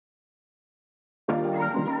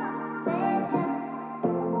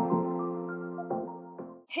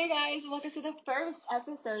Hey guys, welcome to the first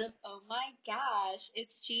episode of Oh My Gosh.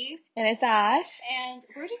 It's G, And it's Ash. and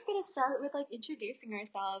we're just gonna start with introducing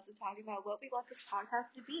ourselves and talking about what we want this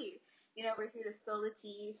podcast to be. We're here to spill the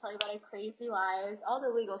tea, tell you about our crazy lives, all the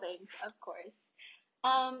legal things, of course.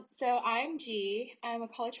 So I'm G. I'm a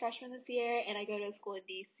college freshman this year, and I go to a school in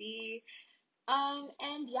DC.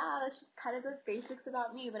 And yeah, that's just kind of the basics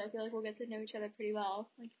about me, but I feel like we'll get to know each other pretty well,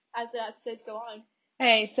 as the episodes go on.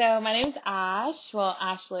 Hey, so my name's Ash,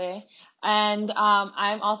 Ashley, and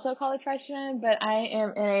I'm also a college freshman, but I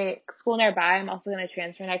am in a school nearby. I'm also going to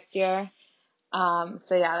transfer next year.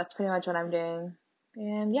 So yeah, that's pretty much what I'm doing.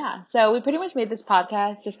 And yeah, so we pretty much made this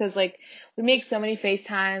podcast just because we make so many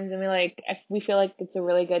FaceTimes and we feel like it's a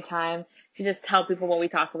really good time to just tell people what we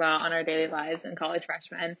talk about on our daily lives in college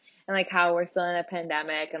freshmen and how we're still in a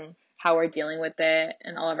pandemic and how we're dealing with it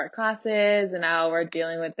in all of our classes and how we're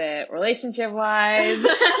dealing with it relationship wise.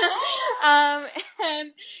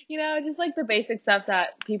 And just the basic stuff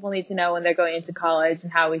that people need to know when they're going into college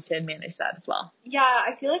and how we should manage that as well. Yeah,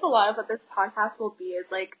 I feel like a lot of what this podcast will be is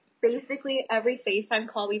basically every FaceTime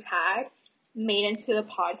call we've had made into a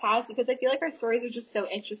podcast because I feel like our stories are just so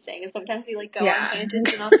interesting and sometimes we go on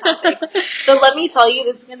tangents and off topics. But let me tell you,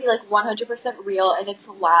 this is gonna be 100% real and it's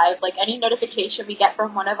live. Any notification we get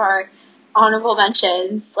from one of our honorable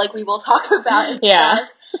mentions, we will talk about and stuff.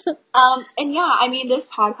 And yeah, I mean, this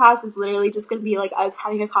podcast is literally just gonna be us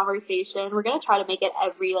having a conversation. We're gonna try to make it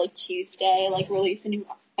every Tuesday, release a new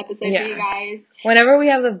episode for you guys. Whenever we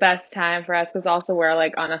have the best time for us, because also we're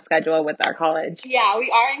on a schedule with our college. Yeah, we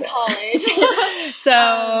are in college.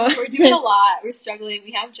 So we're doing a lot. We're struggling.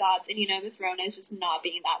 We have jobs, and this Rona is just not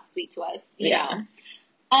being that sweet to us. You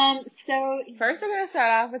know. So first we're gonna start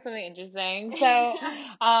off with something interesting. So,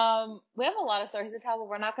 we have a lot of stories to tell, but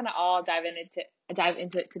we're not gonna all dive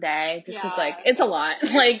into it today, just because it's a lot.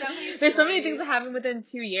 There's so many things that happened within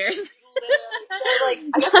 2 years.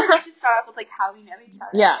 Literally. So I guess we should start off with how we know each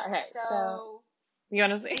other. Yeah. Okay. So you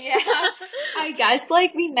wanna say? Yeah. I guess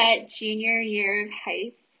we met junior year of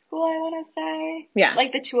high school. I want to say. Yeah.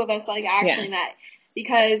 The two of us actually met.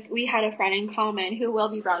 Because we had a friend in common who will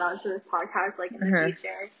be brought onto this podcast in the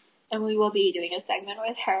future, and we will be doing a segment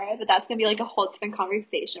with her. But that's gonna be a whole different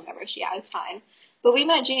conversation whenever she has time. But we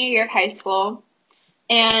met junior year of high school,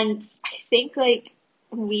 and I think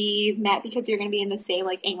we met because we were gonna be in the same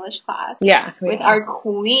English class. Yeah. With our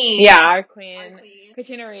queen. Yeah, our queen.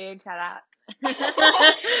 Katrina Reed, shout out. Not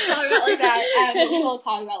about that. But we will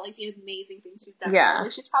talk about the amazing things she's done. Yeah.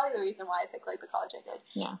 She's probably the reason why I picked the college I did.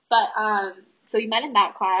 Yeah. But so we met in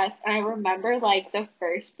that class, and I remember the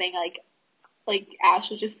first thing Ash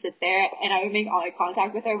would just sit there, and I would make eye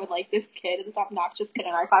contact with her when this obnoxious kid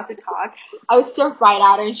in our class would talk. I would stare right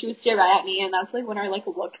at her, and she would stare right at me, and that's when our look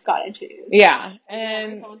got introduced. Yeah,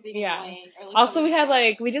 and also we had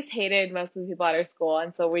we just hated most of the people at our school,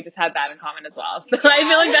 and so we just had that in common as well. So I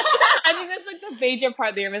feel I think that's the major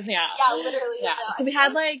part that you're missing out. Yeah, literally. Yeah. So we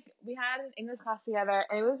had an English class together,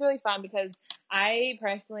 and it was really fun because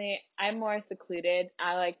I'm more secluded.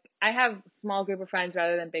 I have small group of friends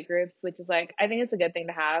rather than big groups, which is I think it's a good thing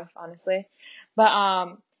to have, honestly. But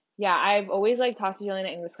yeah, I've always talked to Julian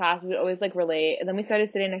in English class. We would always relate, and then we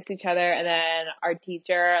started sitting next to each other, and then our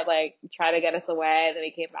teacher tried to get us away, and then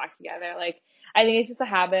we came back together. I think it's just a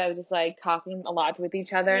habit of just talking a lot with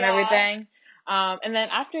each other and everything. And then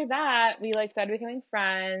after that, we started becoming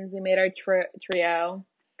friends. We made our trio.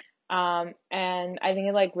 And I think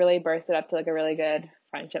it really bursted up to a really good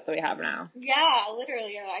friendship that we have now. Yeah,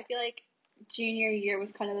 literally. I feel junior year was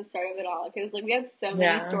kind of the start of it all because we have so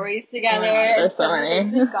many stories together. There's so many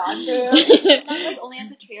we've gone through. Not only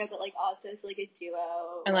as a trio, but also as a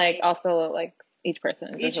duo. And also each person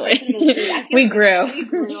individually. We grew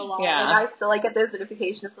a lot. Yeah. I still get those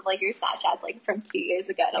notifications of your Snapchats from 2 years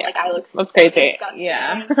ago. And I look so crazy. Disgusting.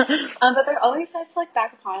 Yeah. But they're always nice to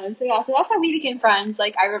back upon. And so so that's how we became friends.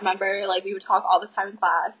 I remember we would talk all the time in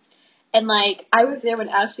class. And I was there when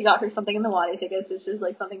Ashley got her something in the Wadi tickets, which is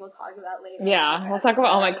something we'll talk about later. Yeah, we'll talk about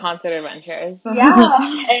all my concert adventures. Yeah,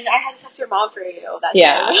 and I had to text your mom for you. It was crazy.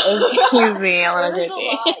 I want to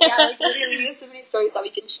Yeah, literally, we have so many stories that we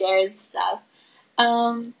can share and stuff.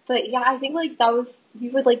 But yeah, I think that was we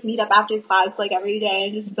would meet up after class every day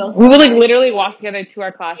and just spill. We would literally walk together to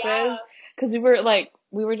our classes because we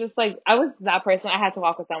were just I was that person. I had to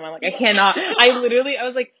walk with someone. I cannot. I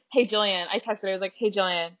was hey Jillian. I texted her. I was hey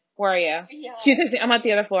Jillian, where are you? Yeah. She texted me, I'm at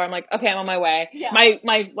the other floor. I'm okay, I'm on my way. Yeah.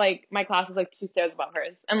 My class is 2 stairs above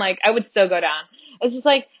hers, and I would still go down. It's just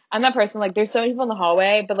I'm that person. There's so many people in the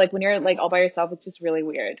hallway, but when you're all by yourself, it's just really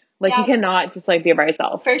weird. You cannot just be by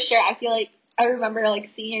yourself. For sure, I feel I remember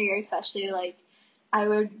senior year especially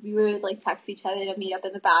we would like text each other to meet up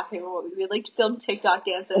in the bathroom, or we would like film TikTok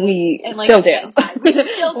dances. We and, like, still do.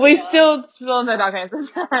 We still film TikTok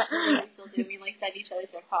dances. We still do. We like send each other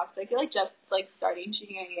TikToks. So I feel like just like starting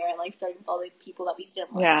junior year and like starting with all the people that we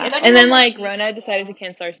didn't like. Yeah. And then like Rona decided to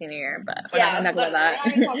cancel our senior year, but we're not gonna talk about that.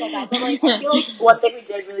 We're not gonna talk about that. But like I feel like one thing we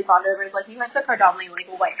did really bond over is like we went to a predominantly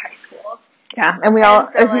like white high school. Yeah, and we all,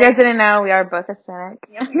 as you guys didn't know, we are both Hispanic.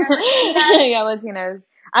 Yeah, we are Latinas. Yeah, Latinas.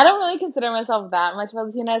 I don't really consider myself that much of a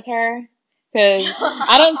Latina as her, because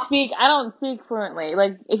I don't speak fluently.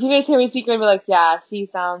 Like, if you guys hear me speak, you'll be like, yeah, she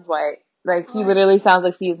sounds white. Like, she literally sounds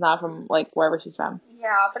like she's not from, like, wherever she's from.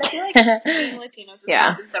 Yeah, but I feel like being Latino just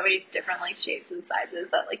comes in so many different, like, shapes and sizes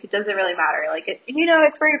that, like, it doesn't really matter. Like,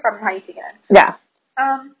 it's where you're from and how you take it in. Yeah.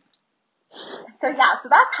 So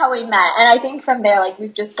that's how we met, and I think from there, like,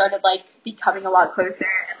 we've just started, like, becoming a lot closer,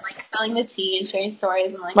 and, like, spilling the tea and sharing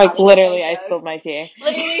stories, and, like literally, I spilled my tea.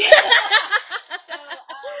 Literally. So,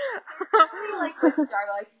 like, with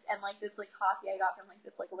Starbucks, and, like, this, like, coffee I got from, like,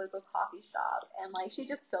 this, like, local coffee shop, and, like, she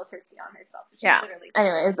just spilled her tea on herself, so she literally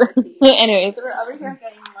Anyways. Anyways. So we're over here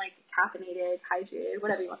getting, like, caffeinated, hydrated,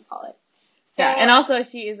 whatever you want to call it. So, yeah, and also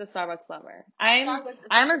she is a Starbucks lover. I'm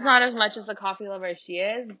not as much as a coffee lover as she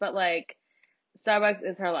is, but, like, Starbucks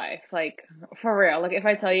is her life, like, for real. Like, if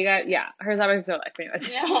I tell you guys, her Starbucks is her life, pretty much.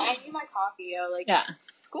 Yeah, I need my coffee, yo. Like, yeah.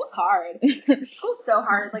 School's hard. School's so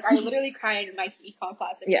hard. Like, I literally cried in my econ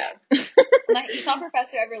class every day. My econ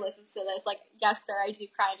professor ever listens to this, like, yes, sir, I do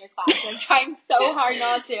cry in your class. I'm trying so hard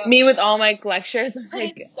not to. Me with all my lectures,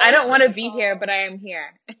 like, so I don't want to be here, but I am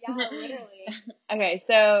here. Yeah, literally. Okay,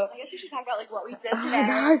 so. I guess we should talk about, like, what we did today. Oh my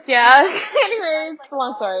gosh, yeah. Anyways, it's a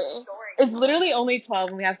long story. It's literally only 12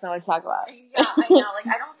 and we have so much to talk about. Yeah, I know. Like,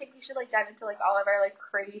 I don't think we should, like, dive into, like, all of our, like,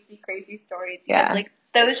 crazy stories. Because, like,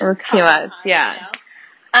 those just come too much, time, you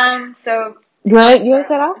know? So. You want to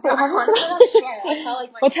start off? Sure. I'll tell,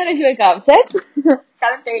 like, what time did you wake up? 6?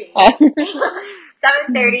 7:30.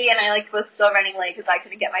 7:30, and I, like, was still running late because I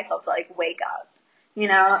couldn't get myself to, like, wake up. You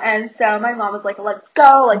know, and so my mom was like, let's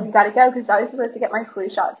go, like, we gotta go, because I was supposed to get my flu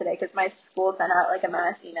shot today, because my school sent out, like, a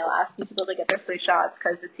mass email asking people to get their flu shots,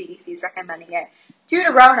 because the CDC is recommending it due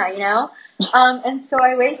to Rona, you know, and so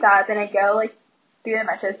I wake up, and I go, like, through the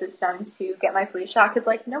metro system to get my flu shot, because,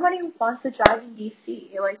 like, nobody wants to drive in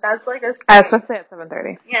DC, like, that's, like, especially at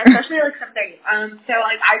 7:30. Yeah, especially, like, 7:30, so,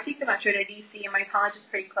 like, I take the metro to DC, and my college is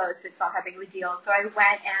pretty close, it's not that big of a deal, so I went,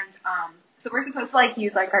 and, so we're supposed to, like,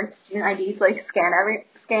 use, like, our student IDs, like, scan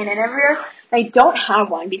in everywhere. I don't have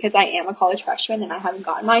one because I am a college freshman and I haven't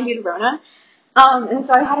gotten mine due to Rona. And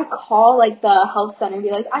so I had to call, like, the health center and be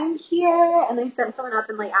like, I'm here. And they sent someone up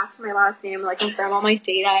and, like, asked for my last name and, like, confirm all my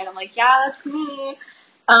data. And I'm like, yeah, that's me.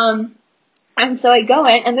 And so I go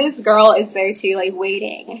in and this girl is there too, like,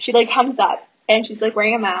 waiting. And she, like, comes up and she's, like,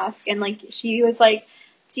 wearing a mask. And, like, she was like,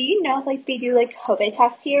 do you know if, like, they do, like, COVID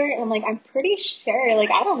tests here? And I'm like, I'm pretty sure. Like,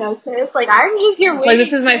 I don't know, sis. Like, I'm just here waiting. Like,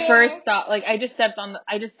 this is my first stop. Like, I just stepped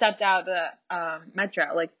out the,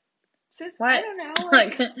 metro. Like, sis, what? I don't know.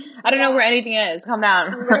 Like, I don't know where anything is. Calm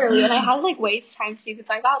down. Literally. And I had to, like, waste time, too, because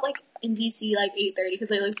I got, like, in DC, like, 8:30 because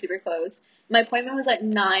I live super close. My appointment was at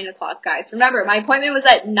 9 o'clock, guys. Remember, my appointment was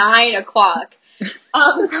at 9 o'clock.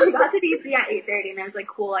 So we got to DC at 8:30, and I was like,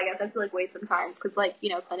 cool, I guess I have to, like, wait some time because, like,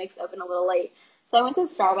 you know, clinics open a little late. So I went to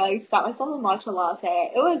Starbucks, got myself a matcha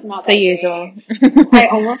latte. It was not that the usual. I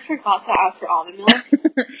almost forgot to ask for almond milk.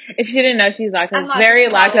 If you didn't know, she's very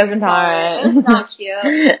lactose intolerant. It's not cute.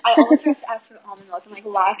 I almost forgot to ask for almond milk and, like,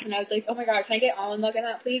 laughed, and I was like, oh my god, can I get almond milk in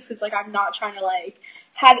that, please? Because, like, I'm not trying to, like,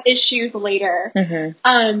 have issues later.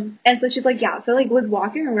 And so she's like, yeah. So, like, was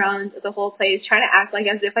walking around the whole place trying to act, like,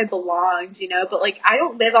 as if I belonged, you know? But, like, I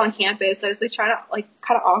don't live on campus, so I was, like, trying to, like,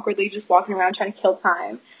 kind of awkwardly just walking around trying to kill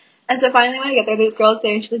time. And so finally when I get there, this girl's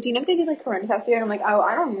there, and she's like, do you know if they do, like, corona tests here? And I'm like, oh,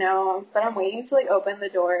 I don't know, but I'm waiting to, like, open the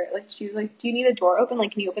door. Like, she was like, do you need the door open?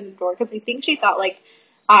 Like, can you open the door? Because I think she thought, like,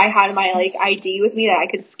 I had my, like, ID with me that I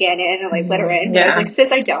could scan in and, like, let her in. But I was like,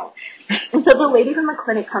 sis, I don't. And so the lady from the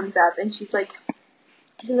clinic comes up, and she's like,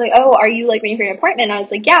 oh, are you, like, waiting for your appointment? And I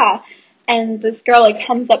was like, yeah. And this girl, like,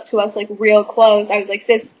 comes up to us, like, real close. I was like,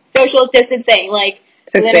 sis, social distancing, like,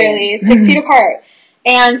 literally 6 feet apart.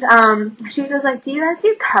 And she was just like, do you guys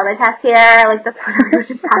do COVID tests here? Like, that's what it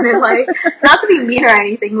just sounded like. Not to be mean or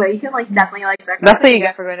anything, but you can, like, definitely, like, recognize. That's what you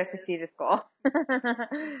get for going to prestigious school. And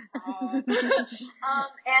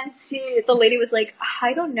the lady was like,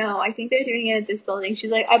 I don't know. I think they're doing it at this building. She's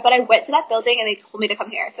like, but I went to that building and they told me to come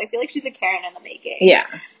here. So I feel like she's a Karen in the making. Yeah.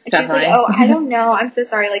 And she's like, oh, I don't know. I'm so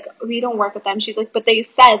sorry. Like, we don't work with them. She's like, but they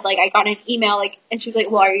said, like, I got an email, like, and she's like,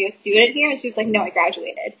 well, are you a student here? And she was like, no, I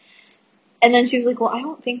graduated. And then she was like, well, I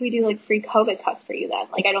don't think we do, like, free COVID tests for you then.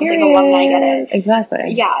 Like, I don't think alumni get it.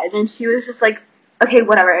 Exactly. Yeah, and then she was just like, okay,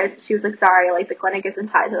 whatever. She was like, sorry, like, the clinic isn't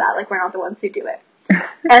tied to that. Like, we're not the ones who do it.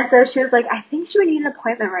 And so she was like, I think she would need an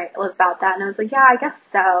appointment right about that. And I was like, yeah, I guess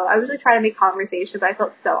so. I was like trying to make conversation, but I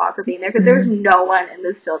felt so awkward being there because there was no one in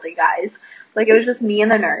this building, guys. Like, it was just me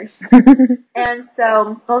and the nurse. And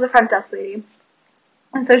so, well, the front desk lady.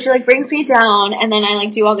 And so she, like, brings me down, and then I,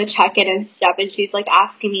 like, do all the check-in and stuff, and she's, like,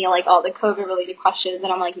 asking me, like, all the COVID-related questions,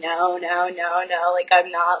 and I'm like, no, like,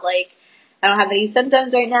 I'm not, like, I don't have any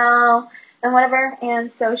symptoms right now, and whatever.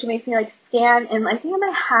 And so she makes me, like, scan, and I think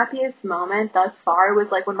my happiest moment thus far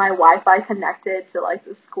was, like, when my Wi-Fi connected to, like,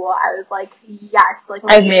 the school. I was like, yes, like,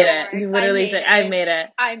 I've made it. You literally said, I've made it.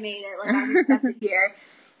 I made it. Like, I'm accepted here.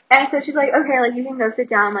 And so she's like, okay, like, you can go sit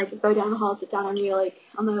down, like, go down the hall, sit down on your, like,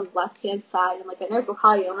 on the left-hand side, and, like, a nurse will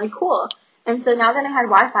call you. I'm like, cool. And so now that I had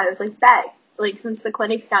Wi-Fi, I was like, bet. Like, since the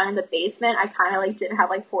clinic's down in the basement, I kind of, like, didn't have,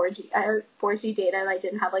 like, 4G data, and I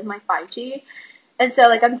didn't have, like, my 5G. And so,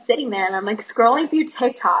 like, I'm sitting there, and I'm, like, scrolling through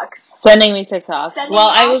TikToks. Sending me TikToks. Well,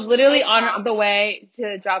 I was literally on the way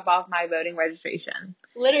to drop off my voting registration.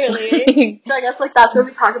 Literally. So I guess, like, that's where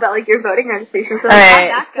we talk about, like, your voting registration. So,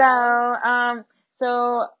 like, alright,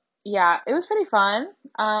 so, yeah, it was pretty fun.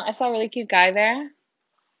 I saw a really cute guy there.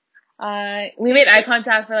 We made eye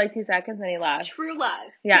contact for, like, 2 seconds, and he left. True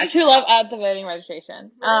love. Yeah, true love at the voting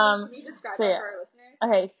registration. Can you describe that for our listeners?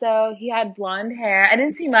 Okay, so he had blonde hair. I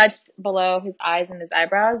didn't see much below his eyes and his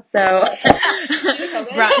eyebrows, so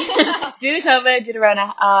due to COVID. due to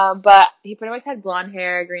Rona. But he pretty much had blonde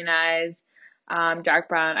hair, green eyes, dark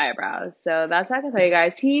brown eyebrows. So that's what I can tell you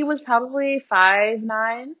guys. He was probably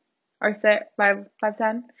 5'9" or 5'10",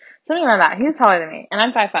 something around that. He was taller than me, and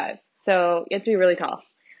I'm 5'5", so you have to be really tall.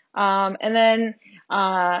 And then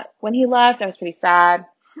when he left, I was pretty sad.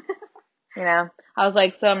 You know, I was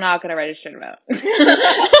like, so I'm not gonna register to vote.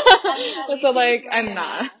 So like, I'm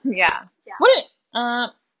not. Yeah. What?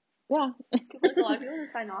 Yeah. Like, a lot of people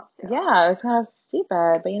just sign off too. Yeah, it's kind of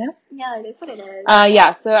stupid, but you know. Yeah, it is what it is.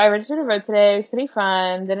 Yeah. So I registered to vote today. It was pretty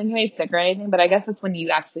fun. Didn't get me sick or anything, but I guess that's when you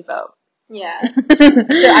actually vote. Yeah. So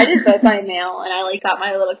I did vote by mail, and I like got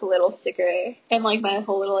my little sticker and like my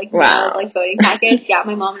whole little like mail, like voting package. Yeah,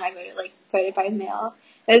 my mom and I voted by mail.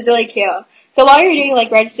 It was really cute. So while you were doing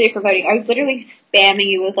like registering for voting, I was literally spamming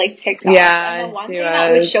you with like TikTok. Yeah, and the one thing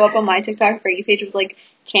that would show up on my TikTok for you page was like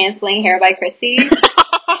canceling hair by Chrissy.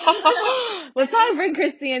 Let's not bring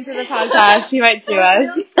Christy into the podcast. She might sue us.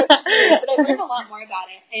 Really but I learned a lot more about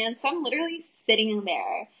it, and so I'm literally sitting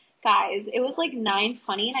there. Guys, it was like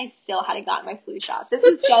 9:20 and I still hadn't gotten my flu shot. This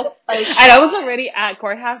was just and I was already at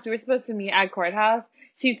courthouse. We were supposed to meet at courthouse.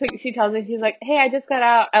 She tells me, she's like, hey, I just got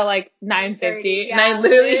out at like 9:50. Yeah, and I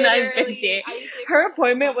literally 9:50. Her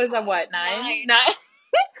appointment was at what, 9?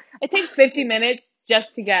 It takes 50 minutes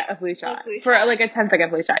just to get a flu shot. For like a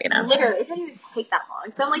 10-second flu shot, you know? Literally, it didn't even take that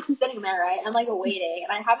long. So I'm like sitting there, right? I'm like waiting,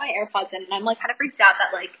 and I have my AirPods in, and I'm like kind of freaked out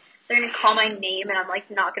that like they're gonna call my name, and I'm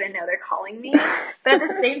like not gonna know they're calling me. But at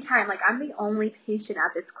the same time, like I'm the only patient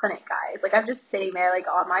at this clinic, guys. Like I'm just sitting there, like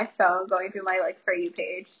on my phone, going through my like For You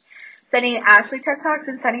page, sending Ashley TikToks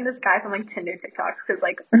and sending this guy from like Tinder TikToks because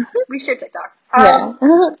like we share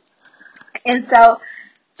TikToks. And so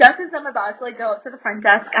just as I'm about to like go up to the front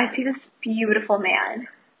desk, I see this beautiful man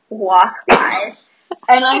walk by.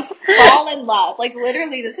 And I fall in love. Like,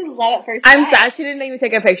 literally, this is love at first sight. I'm sad she didn't even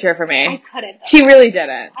take a picture for me. I couldn't. Though. She really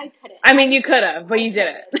didn't. I couldn't. I mean, you could have, but you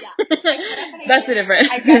didn't. Yeah. That's the difference.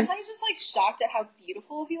 I guess I was just, like, shocked at how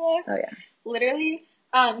beautiful he looked. Oh, yeah. Literally,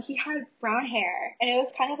 he had brown hair. And it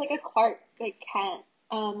was kind of like a Clark, like, Kent,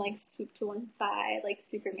 like, swooped to one side, like,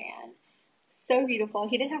 Superman. So beautiful.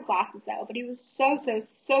 He didn't have glasses, though, but he was so, so,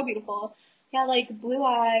 so beautiful. He had, like, blue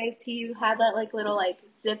eyes. He had that, like, little, like,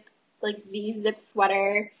 V-zip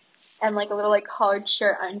sweater and, like, a little, like, collared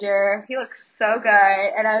shirt under. He looked so good.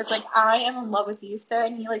 And I was like, I am in love with you, sir.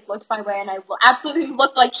 And he, like, looked my way, and I absolutely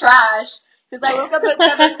looked like trash because I woke up at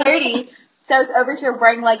 7:30. So I was over here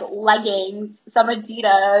wearing, like, leggings, some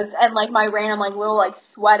Adidas, and, like, my random, like, little, like,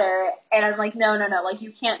 sweater. And I'm like, no. Like,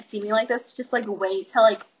 you can't see me like this. Just, like, wait till,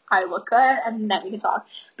 like, I look good, and then we can talk.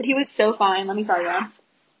 But he was so fine, let me tell you.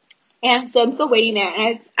 And so I'm still waiting there.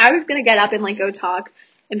 And I was going to get up and, like, go talk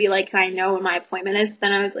and be like, can I know when my appointment is?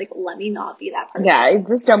 Then I was like, let me not be that person. Yeah,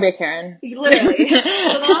 just don't be a Karen. Literally. So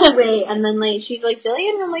then I'll wait. And then, like, she's like,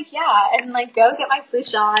 Jillian? And I'm like, yeah. And, like, go get my flu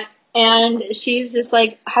shot. And she's just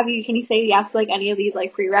like, can you say yes to, like, any of these,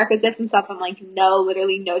 like, prerequisites and stuff? I'm like, no,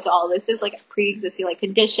 literally no to all this. There's, like, pre-existing, like,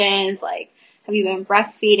 conditions. Like, have you been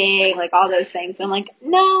breastfeeding? Like, all those things. And I'm like,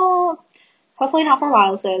 no. hopefully not for a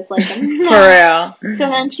while, sis. Like, For real. So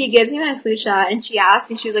then she gives me my flu shot, and she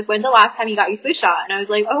asked me, she was like, when's the last time you got your flu shot? And I was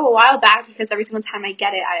like, oh, a while back, because every single time I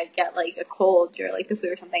get it, I get, like, a cold or, like, the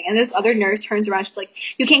flu or something. And this other nurse turns around, she's like,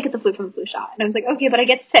 you can't get the flu from the flu shot. And I was like, okay, but I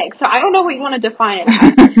get sick, so I don't know what you want to define it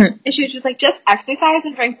as. And she was just like, just exercise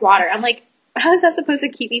and drink water. I'm like, how is that supposed to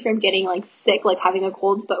keep me from getting, like, sick, like, having a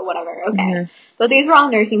cold? But whatever, okay. Mm-hmm. But these were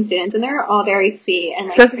all nursing students, and they're all very sweet.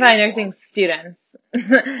 And specify nursing students.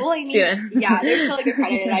 Well, I mean, yeah, they're still, like,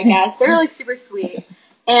 accredited, I guess. They're, like, super sweet.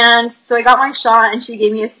 And so I got my shot, and she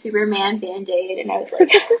gave me a Superman Band-Aid, and I was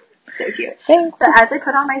like, so cute. Thanks. But as I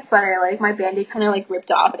put on my sweater, like, my Band-Aid kind of, like,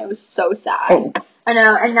 ripped off, and I was so sad. Oh. I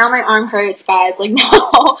know, and now my arm hurts, guys. Like,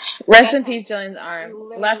 now. Rest in peace, Jillian's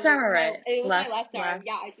arm. Left arm or right? It was my left arm.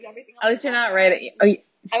 Yeah, I do everything on at least you're not right.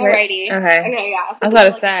 I'm a righty. Okay. Okay, yeah. I was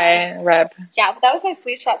about to say, rep. Yeah, but that was my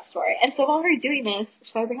flu shot story. And so while we're doing this,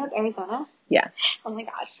 should I bring up Arizona? Yeah. Oh my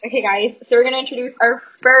gosh. Okay, guys. So we're going to introduce our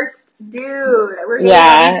first dude. We're giving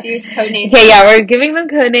them dudes code names. Okay, yeah, we're giving them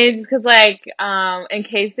code names because, like, in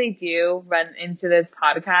case they do run into this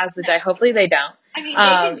podcast, which hopefully they don't. I mean, they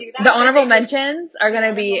can do that. The honorable mentions are going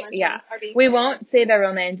to be, we won't say their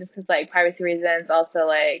real name just because, like, privacy reasons. Also,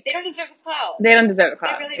 like, they don't deserve the clout. They don't deserve the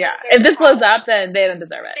clout. Really if this blows up, then they don't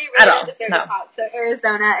deserve it. They really don't deserve the clout. So,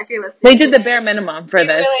 Arizona, if you're listening, they did the bare minimum for this.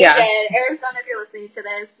 Really did. Arizona, if you're listening to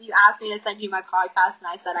this, you asked me to send you my podcast, and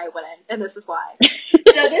I said I wouldn't, and this is why. So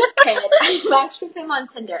this kid, I matched with him on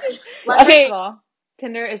Tinder. Okay, well,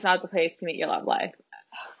 Tinder is not the place to meet your love life.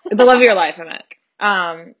 The love of your life, I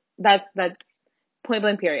meant. That's point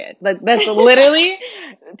blank period. That's literally,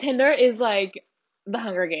 Tinder is like the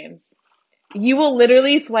Hunger Games. You will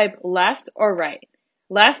literally swipe left or right.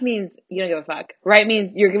 Left means you don't give a fuck. Right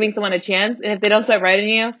means you're giving someone a chance, and if they don't swipe right on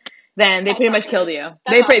you, then they pretty much killed you.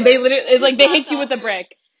 They literally, it's like they hit you with a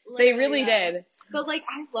brick. They really did. But, like,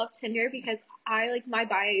 I love Tinder because my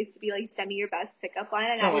bio used to be, like, send me your best pickup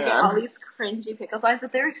line, and I would get all these cringy pickup lines,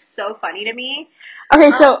 but they're so funny to me.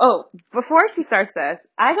 Okay, so, before she starts this,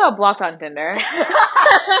 I got blocked on Tinder.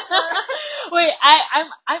 Wait,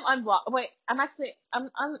 I'm unblocked. Wait, I'm actually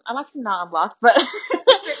not unblocked, but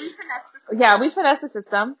yeah, we finessed the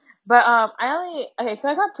system. But so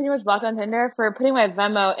I got pretty much blocked on Tinder for putting my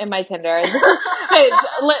Venmo in my Tinder. Hey,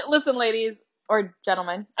 listen, ladies or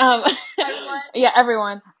gentlemen. Everyone. Yeah,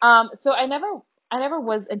 everyone. So I never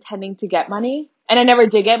was intending to get money, and I never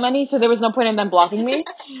did get money, so there was no point in them blocking me.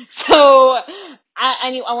 So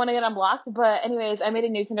I want to get unblocked, but anyways, I made a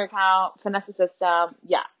new Tinder account, finesse the system.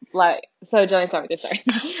 Yeah, like, so Jillian, sorry.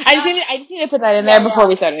 I just need to put that in there before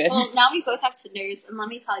we started. Well, now we both have Tinders, and let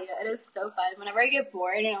me tell you, it is so fun. Whenever I get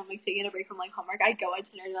bored and I'm like taking a break from like homework, I go on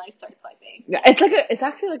Tinder and I start swiping. Yeah, it's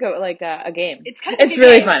actually like a game. It's kind of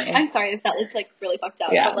really game. Funny. I'm sorry if that looks like really fucked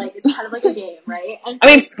up, but like it's kind of like a game, right? And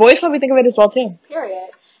I mean, boys probably think of it as well too. Period.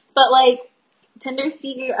 But like, Tinder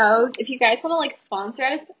CEO, if you guys want to like sponsor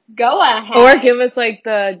us, go ahead. Or give us like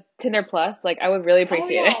the Tinder Plus, like I would really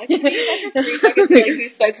appreciate it. Maybe you guys are free so I can see like who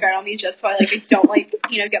swipes right on me just so I like don't like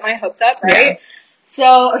get my hopes up, right? Yeah.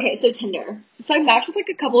 So so Tinder. So I matched with like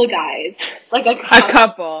a couple of guys, like a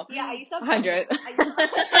couple. Yeah, I used to have 100.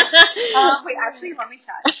 Wait, actually, let me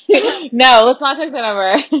check. No, let's not check that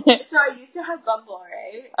number. So I used to have Bumble,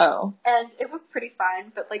 right? Oh. And it was pretty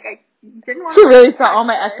fun, but like I didn't want. She really saw all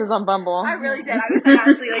my exes on Bumble. I really did. I was like,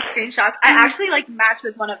 actually like screenshots. I actually like matched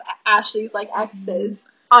with one of Ashley's like exes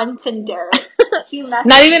on Tinder. He messaged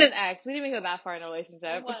Not even an ex. We didn't even go that far in a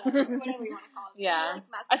relationship. Whatever you want to call it. Yeah.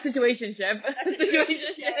 A situationship. A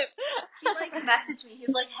situationship. He like messaged me. He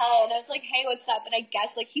was like, "Hey," and I was like, "Hey, what's up?" And I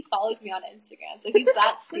guess like he follows me on Instagram, so he's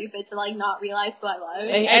that stupid to like not realize who I love.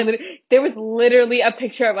 And there was literally a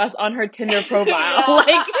picture of us on her Tinder profile. Yeah.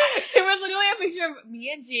 Like there was literally a picture of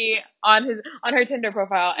me and G on her Tinder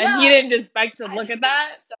profile, and he didn't expect to look at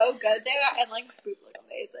that. So good there, and like boobs look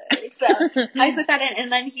amazing. So I put that in,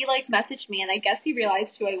 and then he like messaged me, and I guess he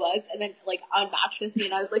realized who I was, and then like unmatched with me,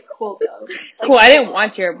 and I was like, "Cool, bro." Like, cool. I didn't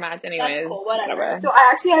want your match anyways. That's cool. Whatever. So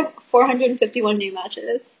I actually have 451 new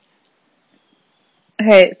matches.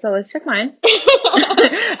 Okay, so let's check mine.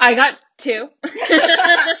 I got 2. The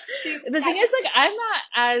thing is, like, I'm not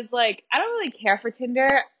as, like, I don't really care for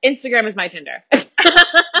Tinder. Instagram is my Tinder.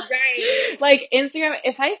 Right. Like, Instagram,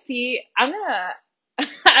 if I see, I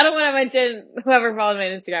don't want to mention whoever followed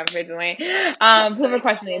me on Instagram recently, whoever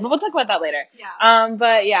questioned me, but we'll talk about that later. Yeah.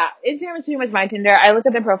 But yeah, Instagram is pretty much my Tinder. I look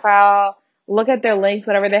at their profile, look at their links,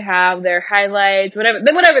 whatever they have, their highlights, whatever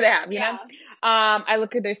they have, you know? I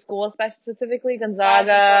look at their school specifically,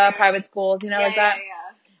 Gonzaga, private schools, like that.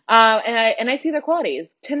 Yeah. And I see their qualities.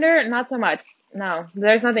 Tinder, not so much. No,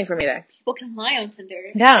 there's nothing for me there. People can lie on Tinder.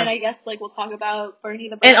 Yeah. And I guess, like, we'll talk about Bernie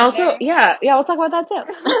the And also, bartender. yeah, we'll talk about that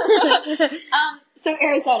too. So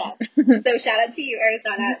Arizona. So shout out to you,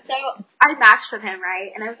 Arizona. So I matched with him,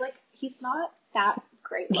 right? And I was like, he's not that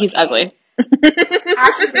great looking. He's ugly.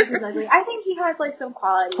 I think he's ugly. I think he has, like, some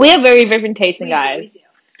qualities. We have very different tastes in guys. We do.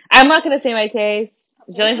 I'm not going to say my taste.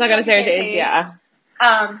 Jillian's not going to say her taste. Yeah.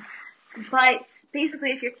 But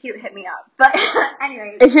basically, if you're cute, hit me up. But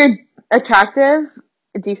anyways. If you're attractive,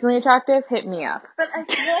 decently attractive, hit me up. But I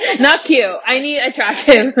feel like not cute. I need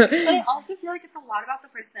attractive. But I also feel like it's a lot about the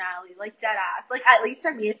personality, like dead ass. Like, at least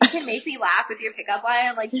for me, if you can make me laugh with your pickup line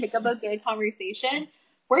and like pick up a good conversation,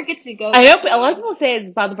 we're good to go. I know a lot of people say it's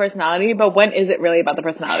about the personality, but when is it really about the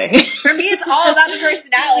personality? For me, it's all about the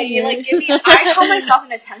personality. Like, I call myself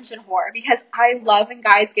an attention whore because I love when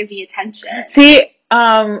guys give me attention. See,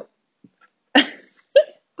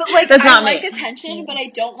 but like, that's I not like me. Attention, but I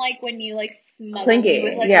don't like when you like smuggle Clingy. me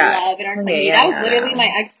with like Yeah. love and are Clingy, clingy. yeah, That was literally my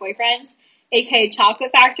ex-boyfriend, aka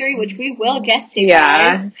Chocolate Factory, which we will get to. Yeah.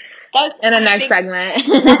 Guys. That's in the next segment.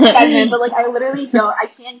 But like, I literally don't. I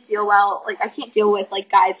can't deal well. Like, I can't deal with like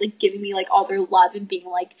guys like giving me like all their love and being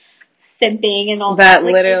like simping and all that. That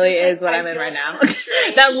like, literally just, like, is what I'm in feel right now.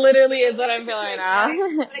 constrained. That literally is what I'm feeling right now.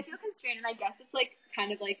 But I feel constrained, and I guess it's like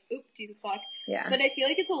kind of like, oop, Jesus fuck. Yeah. But I feel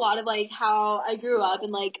like it's a lot of like how I grew up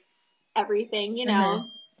and like everything, you know,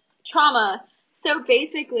 trauma. So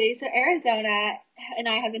basically, Arizona and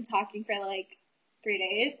I have been talking for like 3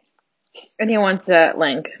 days. And he wants to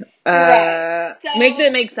link. Right. So, make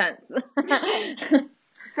that make sense.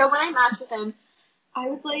 So when I matched with him, I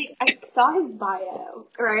was like, I saw his bio,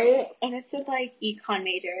 right? And it said like econ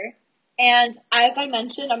major. And as I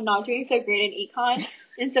mentioned, I'm not doing so great in econ.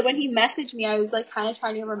 And so when he messaged me, I was like kind of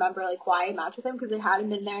trying to remember like why I matched with him because it hadn't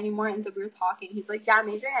been there anymore. And so we were talking. He's like, yeah, I'm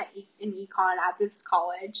majoring in econ at this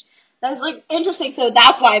college. And I was like, interesting. So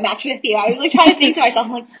that's why I matched with you. I was like trying to think to myself,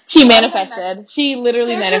 I'm like, she manifested. She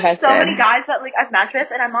literally manifested. There's just so many guys that like I've matched with,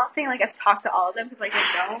 and I'm not saying like I've talked to all of them because like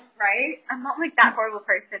I don't, right? I'm not like that horrible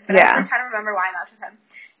person, but I was like trying to remember why I matched with him.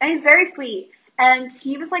 And he's very sweet. And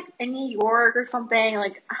he was like in New York or something,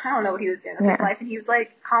 like I don't know what he was doing with his life, and he was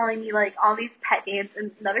like calling me like all these pet names. And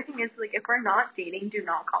another thing is like if we're not dating, do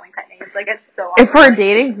not call me pet names. Like it's so awkward. If we're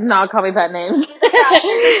dating, do not call me pet names. Yeah,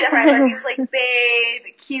 it's different. But he was like babe,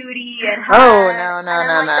 cutie, and hot. Oh no.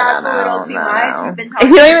 That's a little too much. We've been talking. If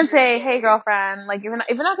you don't even say, hey girlfriend, like if you're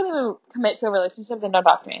not gonna even commit to a relationship, then don't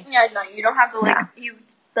talk to me. Yeah, no, you don't have to like you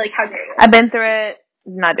like how dare you? I've been through it.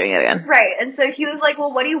 Not doing it again. Right, and so he was like,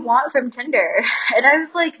 well, what do you want from Tinder? And I was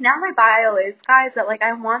like, now my bio is, guys, that, like,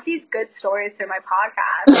 I want these good stories through my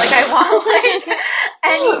podcast. Like, I want, like,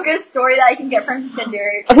 any good story that I can get from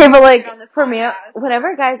Tinder. Okay, but, like, for me,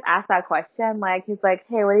 whenever guys ask that question, like, he's like,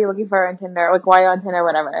 hey, what are you looking for on Tinder? Like, why are you on Tinder,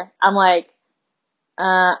 whatever. I'm like,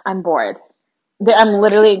 I'm bored. I'm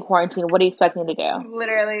literally in quarantine. What do you expect me to do?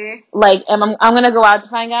 Literally. Like, I'm going to go out to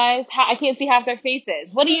find guys? I can't see half their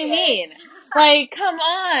faces. What do you mean? Like, come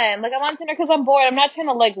on. Like, I'm on Tinder because I'm bored. I'm not trying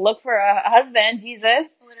to, like, look for a husband. Jesus.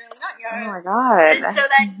 Literally not yet. Oh, my God. And so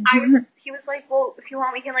then he was like, well, if you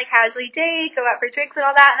want, we can, like, casually date, go out for drinks and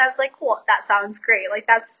all that. And I was like, cool, that sounds great. Like,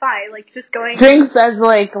 that's fine. Like, just going. Drinks as,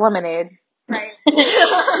 like, lemonade. Right.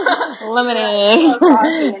 Lemonade.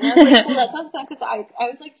 And I was like, well, that sounds fun because I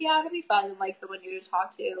was like, yeah, it'll be fun and, like, someone new to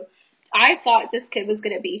talk to. I thought this kid was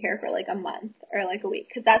going to be here for, like, a month or, like, a week.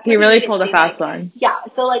 Because that's he really pulled a fast one. Yeah.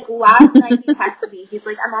 So, like, last night he texted me. He's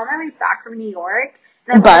like, I'm on my way back from New York.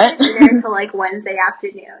 And I'm going to be there until, like, Wednesday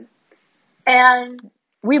afternoon. And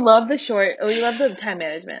we love the time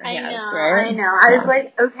management. I know. Right? I was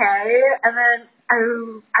like, okay. And then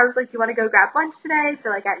I was like, do you want to go grab lunch today? So,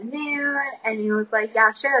 like, at noon. And he was like,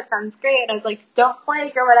 yeah, sure, that sounds great. And I was like, don't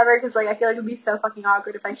flake or whatever, because, like, I feel like it would be so fucking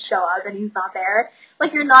awkward if I show up and he's not there.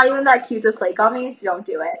 Like, you're not even that cute to flake on me, so don't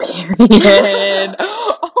do it. Period.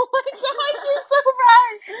 Oh, my God, you're so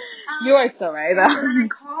right. You are so right, though. And then I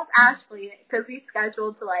called Ashley, because we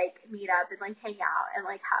scheduled to, like, meet up and, like, hang out and,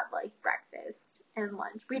 like, have, like, breakfast and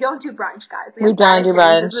lunch. We don't do brunch, guys. We don't do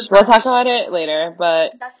brunch. We'll talk about it later,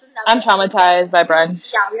 but I'm traumatized by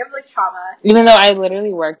brunch. Yeah, we have, like, trauma. Even though I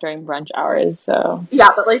literally work during brunch hours, so. Yeah,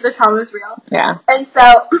 but, like, the trauma is real. Yeah. And so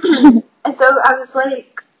I was,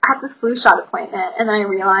 like, at this flu shot appointment, and I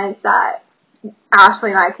realized that Ashley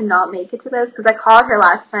and I could not make it to this, because I called her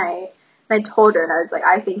last night, and I told her, and I was like,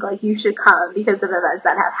 I think, like, you should come because of events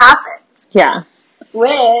that have happened. Yeah.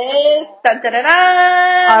 With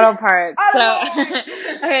auto parts.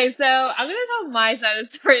 Okay, so I'm gonna tell my side of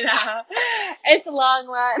the story now. It's a long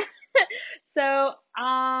one. So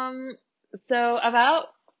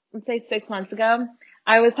about, let's say 6 months ago,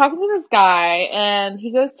 I was talking to this guy, and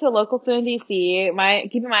he goes to local school in DC.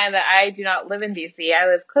 Keep in mind that I do not live in DC. I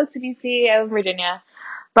live close to DC. I live in Virginia.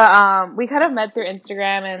 But we kind of met through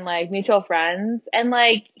Instagram and like mutual friends, and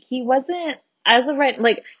like he wasn't as of right.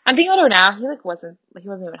 Like I'm thinking about it now, he wasn't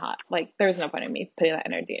even hot. Like there was no point in me putting that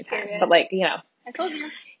energy and time. But like I told you.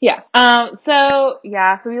 Yeah. So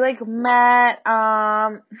we like met.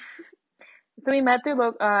 So we met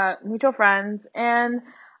through mutual friends, and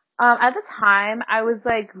at the time I was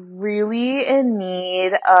like really in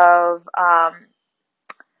need of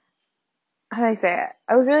how do I say it?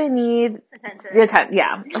 I was really in need attention.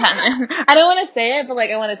 Yeah. I don't want to say it, but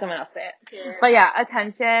like I wanted someone else to say it. Yeah. But yeah,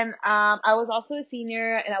 attention. I was also a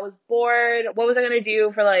senior, and I was bored. What was I gonna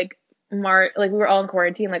do for like March? Like we were all in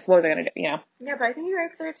quarantine. Like what was I gonna do? Yeah, but I think you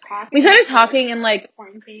guys started talking. We started talking in like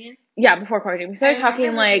quarantine. Yeah, before quarantine. We started talking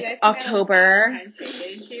in like October.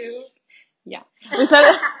 Didn't you? Yeah. We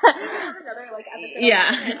started. Another like episode.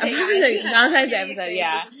 Yeah. Valentine's episode.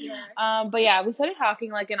 Yeah. But yeah, we started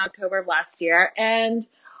talking like in October of last year, and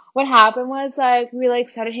what happened was like we like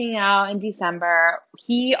started hanging out in December.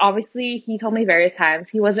 He told me various times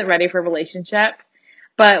he wasn't ready for a relationship,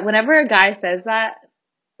 but whenever a guy says that,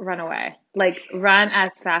 run away. Like run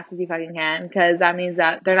as fast as you fucking can, because that means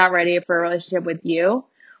that they're not ready for a relationship with you.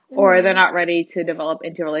 Or they're not ready to develop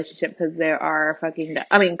into a relationship because they are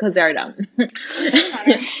because they're dumb.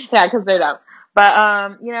 Yeah, because they're dumb.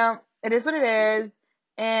 But, it is what it is.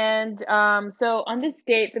 And, so on this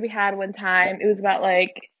date that we had one time, it was about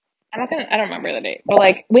like, I don't remember the date, but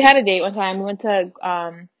like, we had a date one time. We went to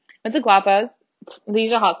Guapo's, the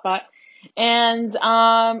usual hotspot. And,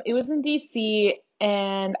 it was in DC,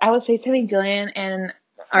 and I was FaceTiming Jillian and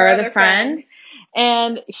our other friend.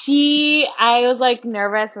 And I was like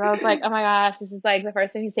nervous, and I was like, oh my gosh, this is like the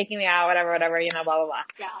first time he's taking me out, whatever, blah, blah, blah.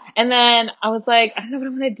 Yeah. And then I was like, I don't know what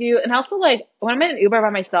I'm going to do. And also like, when I'm in an Uber by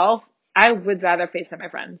myself, I would rather FaceTime my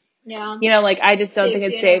friends. Yeah. Like I just don't think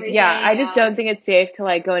it's safe. Yeah. I just don't think it's safe to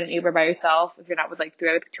like go in an Uber by yourself if you're not with like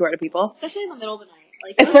two other people. Especially in the middle of the night.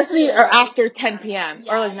 Like, especially or after 10 p.m.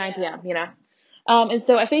 or like 9 p.m., And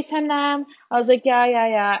so I FaceTime them. I was like,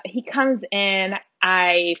 yeah. He comes in.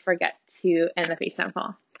 I forget to end the FaceTime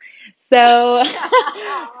call. So, I'm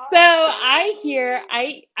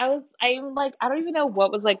like, I don't even know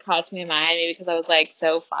what was like crossing my mind, maybe because I was like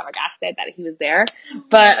so flabbergasted that he was there.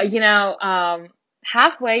 But,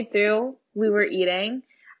 halfway through, we were eating.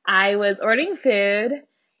 I was ordering food.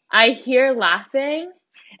 I hear laughing.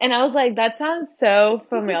 And I was like, that sounds so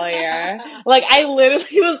familiar. Like, I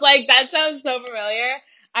literally was like, that sounds so familiar.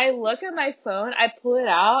 I look at my phone, I pull it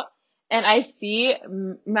out, and I see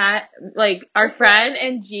Matt, like, our friend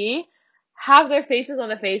and G have their faces on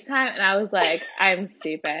the FaceTime, and I was like, I'm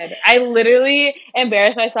stupid. I literally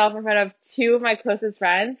embarrassed myself in front of two of my closest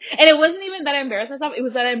friends. And it wasn't even that I embarrassed myself, it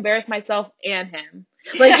was that I embarrassed myself and him.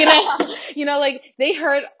 Like, like, they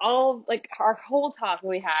heard all, like, our whole talk that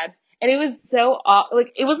we had. And it was so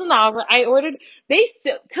like it wasn't awkward. I ordered. They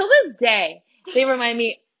still till this day they remind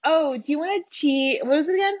me. Oh, do you want what was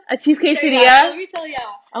it again? A cheese quesadilla? Yeah, let me tell you.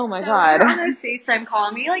 Oh my god. We're on a FaceTime call,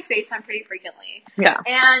 and we like FaceTime pretty frequently. Yeah.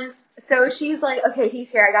 And so she's like, "Okay, he's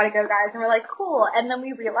here. I gotta go, guys." And we're like, "Cool." And then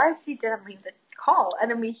we realized she didn't leave the call, and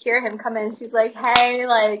then we hear him come in. And she's like, "Hey,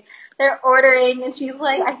 like they're ordering," and she's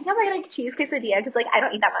like, "I think I'm gonna get a cheese quesadilla because like I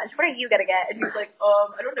don't eat that much. What are you gonna get?" And he's like, I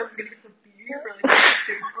don't know if I'm gonna get some beef or like a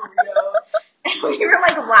steak burrito. And we were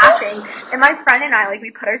like laughing, and my friend and I like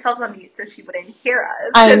we put ourselves on mute so she wouldn't hear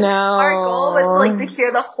us. I know. Our goal was like to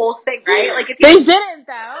hear the whole thing, right? Like if they didn't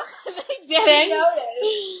though. They didn't. She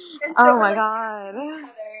noticed. And so oh my god.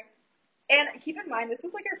 And keep in mind, this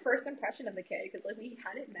was like our first impression of the kid because like we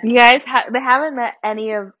hadn't met. You guys they haven't met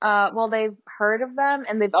any of they've heard of them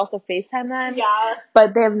and they've also FaceTimed them. Yeah.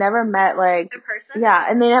 But they've never met like in person. Yeah,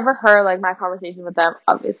 and they never heard like my conversation with them,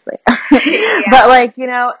 obviously. Yeah. But like,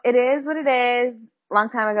 it is what it is. Long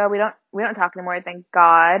time ago, we don't talk anymore, thank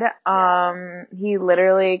God. He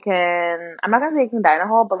literally can I'm not gonna say he can die in a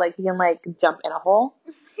hole, but like he can like jump in a hole.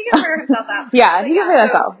 He can figure himself out. Yeah, he can figure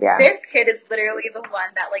himself. Yeah. This kid is literally the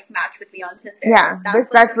one that like matched with me on Tinder. Yeah,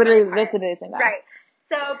 that's literally this thing. Right.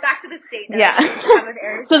 So back to the state. Yeah.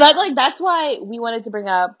 So that's why we wanted to bring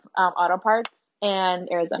up auto parts and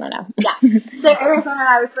Arizona now. Yeah. So Arizona and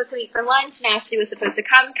I was supposed to meet for lunch, and Ashley was supposed to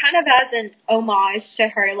come, kind of as an homage to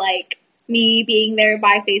her, like me being there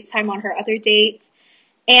by FaceTime on her other date.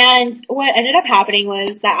 And what ended up happening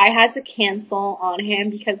was that I had to cancel on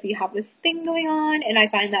him because we have this thing going on, and I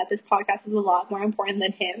find that this podcast is a lot more important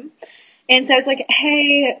than him. And so it's like,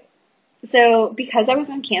 hey, So because I was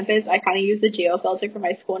on campus, I kind of used the geo filter for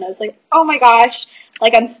my school, and I was like, oh my gosh,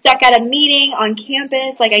 like I'm stuck at a meeting on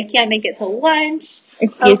campus, like I can't make it to lunch.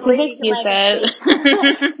 Hopefully we can like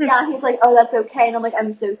FaceTime. Yeah, he's like, oh, that's okay, and I'm like,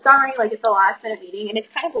 I'm so sorry, like it's a last minute meeting, and it's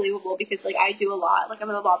kind of believable because like I do a lot, like I'm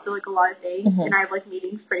involved in like a lot of things, and I have like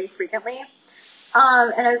meetings pretty frequently.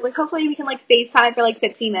 And I was like, hopefully we can like FaceTime for like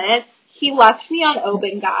 15 minutes. He left me on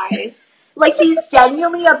open, guys. Like, he's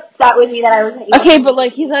genuinely upset with me that I wasn't able to. Okay, but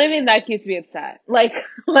like, he's not even that cute to be upset. Like,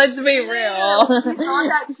 let's be real. He's not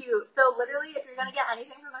that cute. So literally, if you're gonna get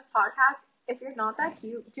anything from this podcast, if you're not that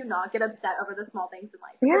cute, do not get upset over the small things in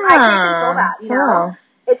life. Yeah. I can't control that, you know?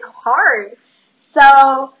 It's hard.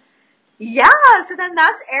 So, yeah, so then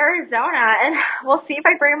that's Arizona, and we'll see if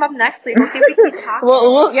I bring him up next week. We'll see if we keep talking.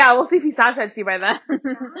 we'll see if he Snapchats you by then.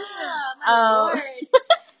 My Lord.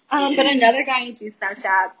 But another guy you do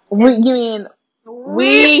Snapchat. You mean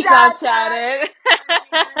we Snapchatted?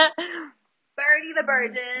 Bernie the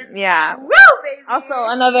Virgin. Yeah. Woo, baby. Also,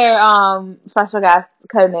 another special guest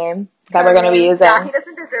code name that we're gonna be using. Yeah, he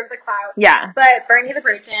doesn't deserve the clout. Yeah. But Bernie the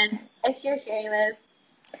Virgin, if you're hearing this.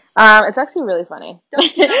 It's actually really funny.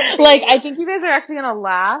 Like, I think you guys are actually gonna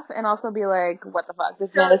laugh and also be like, what the fuck?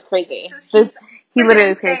 This man is crazy. He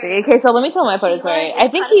literally is crazy. Okay, so let me tell my funny story. I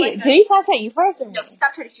think did he Snapchat you first or me? No, he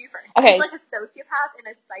Snapchatted you first. Okay. He's like a sociopath and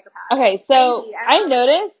a psychopath. Okay, so I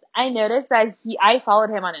noticed that I followed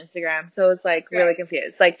him on Instagram, so it's like really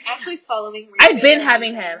confused. Like, Ashley's following me. I've been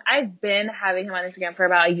having him on Instagram for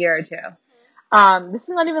about a year or two. This is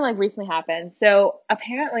not even like recently happened. So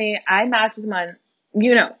apparently I matched with him on,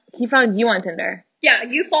 he found you on Tinder. Yeah,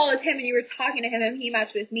 you followed him and you were talking to him and he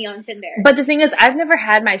matched with me on Tinder. But the thing is, I've never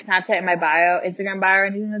had my Snapchat in my bio, Instagram bio or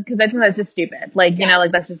anything, because I think that's just stupid. Like,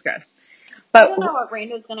 like that's just gross. But I don't know what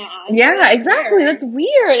rando's gonna add. Yeah, exactly. That's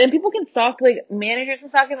weird. And people can stalk, like, managers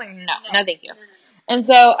and stalking. Like, no, thank you. No. And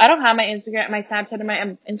so I don't have my Snapchat in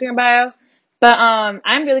my Instagram bio. But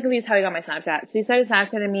I'm really confused how he got my Snapchat. So he started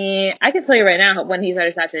Snapchatting me. I can tell you right now when he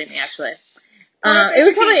started Snapchatting me, actually. It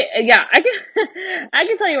was probably, I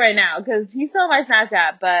can tell you right now, because he's still on my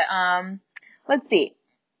Snapchat, but, let's see.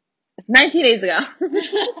 It's 19 days ago.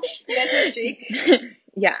 You guys have a streak?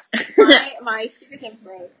 Yeah. My streak with him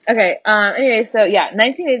broke. Okay, anyway, so,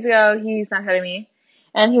 19 days ago, he Snapchatted me,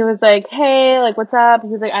 and he was like, hey, like, what's up? He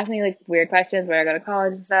was, like, asking me, like, weird questions, where I go to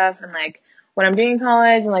college and stuff, and, like, what I'm doing in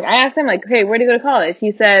college, and, like, I asked him, like, hey, where do you go to college?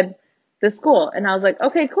 He said, this school, and I was like,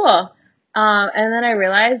 okay, cool. And then I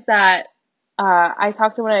realized that I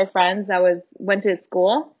talked to one of my friends that went to his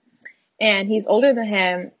school, and he's older than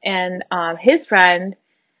him, and his friend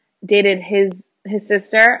dated his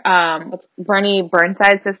sister, Bernie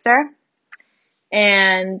Burnside's sister,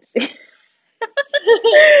 and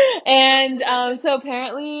so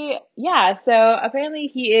apparently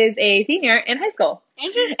he is a senior in high school.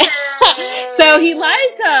 Interesting. So he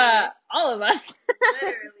lied to all of us.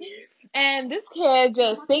 Literally. And this kid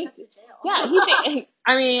just thinks,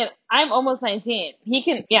 I mean, I'm almost 19. He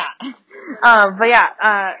can,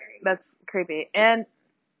 that's creepy. And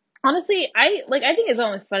honestly, I think it's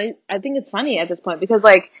almost funny. I think it's funny at this point because,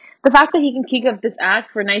 like, the fact that he can keep up this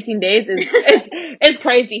act for 19 days is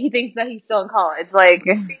crazy. He thinks that he's still in college. Like,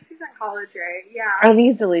 he thinks he's in college, right? Yeah. I think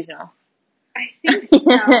he's delusional. I think so.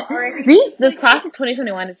 This class of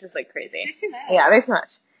 2021 is just, like, crazy. They're too much. Yeah, they're too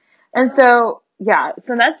much. And so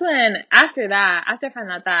that's when, after I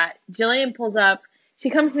found out that, Jillian pulls up, she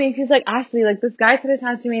comes to me and she's like, Ashley, like, this guy said his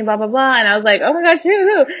house to me, blah, blah, blah, and I was like, oh my gosh,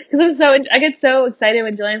 who? Because I get so excited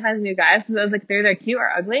when Jillian finds new guys, because I was like, they're cute or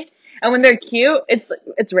ugly, and when they're cute, it's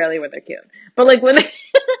rarely when they're cute, but like,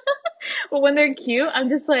 when they're cute, I'm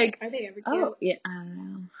just like, are they ever cute? Oh, yeah, I don't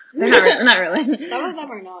know. They're not really. Some of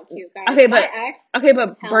them are not cute, guys. Okay,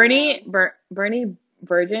 but Bernie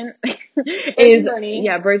Virgin is Bernie.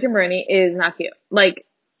 Yeah, Virgin Bernie is not cute. Like,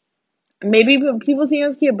 maybe people see him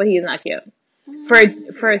as cute, but he's not cute.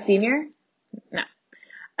 For a senior? No.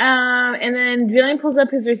 And then Jillian pulls up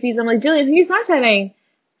his receipts. I'm like, Jillian, who are you Snapchatting?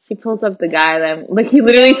 She pulls up the guy that, like, he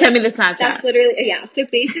literally sent me the Snapchat. That's literally, yeah. So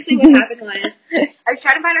basically what happened was, I was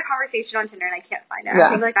trying to find a conversation on Tinder and I can't find it. I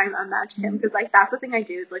think, like, I unmatched him because, like, that's the thing I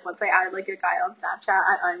do is, like, once I add, like, a guy on Snapchat,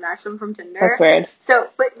 I unmatch him from Tinder. That's weird. So,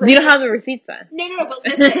 but you don't have the receipts then. No, but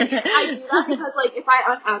listen, I do that because, like, if I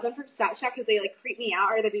unadd them from Snapchat because they, like, creep me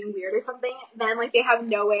out or they're being weird or something, then, like, they have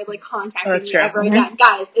no way of, like, contacting me ever again.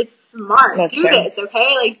 Guys, it's smart. Do this,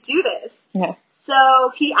 okay? Like, do this. Yeah. So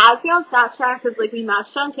he adds me on Snapchat because, like, we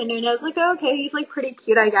matched on Tinder, and I was like, oh, okay, he's, like, pretty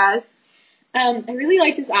cute, I guess. I really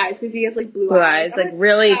liked his eyes because he has, like, blue eyes. Like,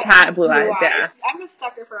 really cat blue eyes, yeah. I'm a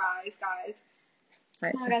sucker for eyes, guys.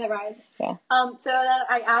 Right. Oh my god, that rhymes. Yeah. So then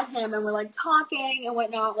I add him, and we're, like, talking and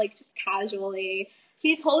whatnot, like, just casually.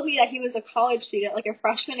 he told me that he was a college student, like a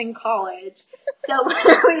freshman in college. So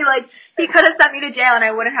literally, like, he could have sent me to jail and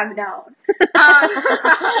I wouldn't have known.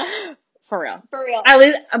 For real. For real. At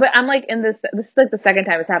least, but I'm like in this is like the second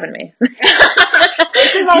time it's happened to me.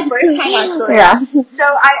 This is my first time actually. Yeah.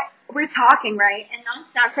 So we're talking, right? And on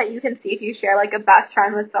Snapchat, you can see if you share like a best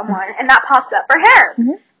friend with someone, and that popped up for him.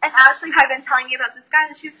 Mm-hmm. And Ashley had been telling me about this guy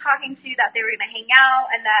that she was talking to, that they were gonna hang out,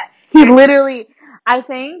 and that he literally, I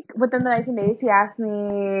think within the 19 days, he asked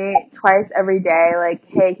me twice every day, like,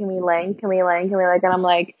 "Hey, can we link? Can we link? Can we link?" And I'm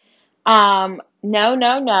like,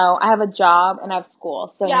 no. I have a job and I have school,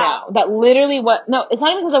 so no. That literally no, it's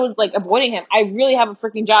not even because I was like avoiding him. I really have a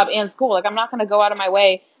freaking job and school. Like, I'm not gonna go out of my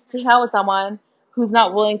way to hang out with someone who's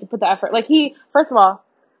not willing to put the effort. Like, first of all,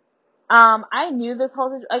 I knew this whole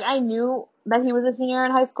situation. Like, I knew that he was a senior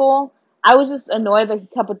in high school. I was just annoyed that he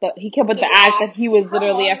kept with the act that he was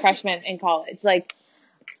literally a freshman in college. Like,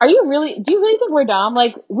 do you really think we're dumb?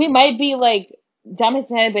 Like, we might be like dumbest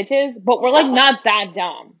head bitches, but we're like not that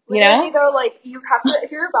dumb. Literally, though, like, you have to,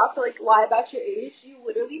 if you're about to like lie about your age, you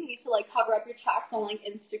literally need to like cover up your tracks on like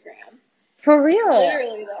Instagram. For real.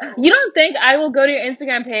 Literally, though. You don't think I will go to your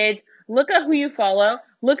Instagram page, look at who you follow,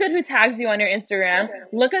 look at who tags you on your Instagram,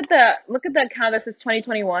 look at the account that says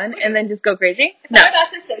 2021, and then just go crazy? If I'm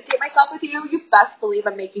about to associate myself with you, you best believe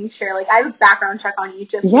I'm making sure, like, I have a background check on you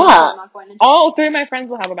just so I'm not going to. All three of my friends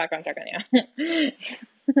will have a background check on you.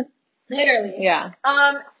 Literally. Yeah.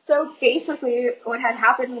 So basically, what had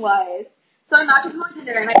happened was, so I'm matching him on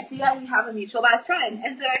Tinder, and I see that we have a mutual best friend,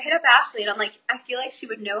 and so I hit up Ashley, and I'm like, I feel like she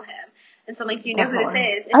would know him. And so I'm like, do you know who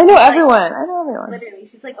this is? And I know everyone. Literally,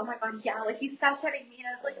 she's like, oh my god, yeah, like, he's Snapchatting me, and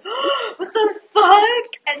I was like, oh, what the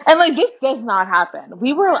fuck? And like, this does not happen.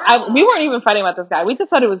 We weren't even fighting about this guy. We just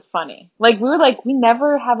thought it was funny. Like, we were like, we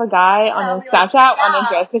never have a guy on Snapchat on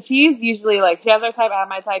interest, because she's usually like, she has her type, I have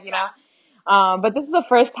my type, you know? But this is the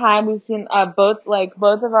first time we've seen both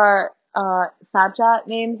of our Snapchat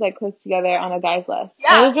names like close together on a guy's list.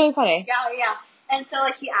 Yeah. And it was really funny. Yeah. And so,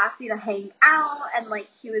 like, he asked me to hang out, and, like,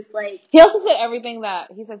 he was, like... He also said everything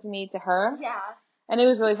that he said to me to her. Yeah. And it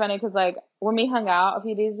was really funny, because, like, when we hung out a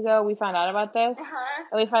few days ago, we found out about this. Uh-huh.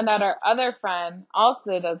 And we found out our other friend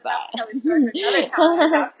also does that. That's another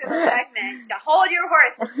time. That's to the segment. To hold your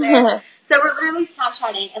horses there. So we're literally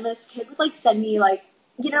Snapchatting, and this kid would, like, send me, like...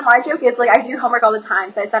 You know, my joke is, like, I do homework all the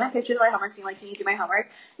time, so I sent him pictures of my homework, being like, can you do my homework?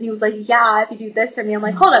 And he was like, yeah, if you do this for me. I'm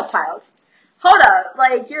like, hold up, child. Hold up,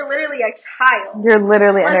 like, you're literally a child. You're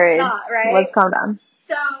literally underage. Not, right? Let's calm down.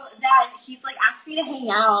 So then he's, like, asked me to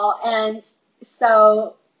hang out, and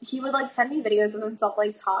so he would, like, send me videos of himself,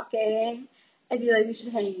 like, talking, and be like, we should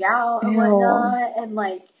hang out and whatnot, and,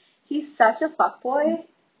 like, he's such a fuckboy.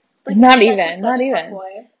 Like, not even.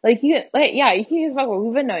 Like, he is a fuckboy.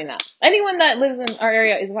 We've been knowing that. Anyone that lives in our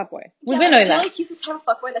area is a fuckboy. We've been knowing that. I feel like he's the type of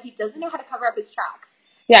fuckboy that he doesn't know how to cover up his tracks.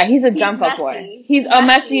 Yeah, he's a dumb fuckboy. He's a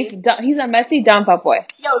messy, dumb fuckboy.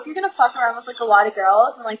 Yo, if you're gonna fuck around with, like, a lot of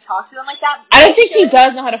girls and, like, talk to them like that, I don't think he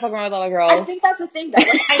does know how to fuck around with a lot of girls. I think that's the thing, though.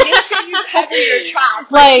 Like, I make sure you cover your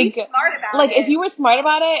tracks. Like, be smart about it. Like, if you were smart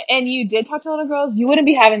about it and you did talk to a lot of girls, you wouldn't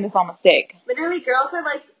be having this all mistake. Literally, girls are,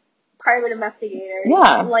 like, private investigators.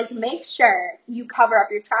 Yeah. Like, make sure you cover up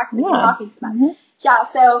your tracks when you're talking to them. Mm-hmm. Yeah,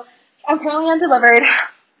 so I'm currently undelivered.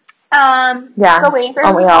 Still waiting for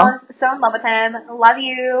him to respond. So in love with him. Love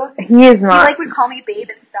you. He is not. He, like, would call me babe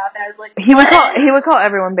and stuff, and I was like, He would call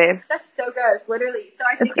everyone babe. That's so gross, literally. So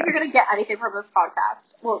I think if you're gonna get anything from this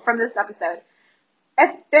podcast, well, from this episode,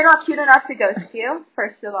 if they're not cute enough to ghost you,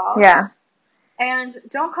 first of all. Yeah. And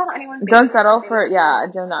don't call anyone baby. Don't settle for,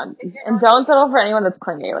 don't settle for anyone that's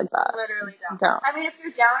clingy like that. Literally don't. I mean, if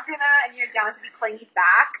you're down for that and you're down to be clingy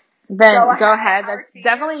back, then go ahead. That's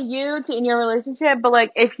definitely you in your relationship. But,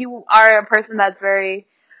 like, if you are a person that's very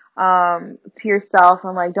to yourself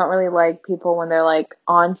and, like, don't really like people when they're, like,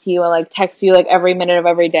 on to you and, like, text you, like, every minute of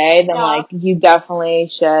every day, then like, you definitely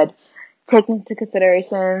should take into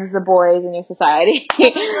considerations the boys in your society.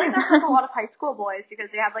 I feel like that's, like, a lot of high school boys because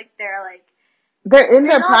they have, like, they're in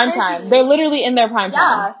their prime time. They're literally in their prime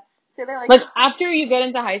time. So they're like after you get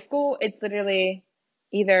into high school, it's literally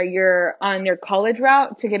either you're on your college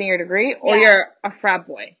route to getting your degree or you're a frat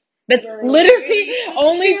boy. That's literally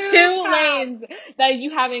only two lanes that you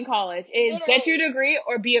have in college is get your degree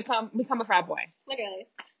or become a frat boy. Literally.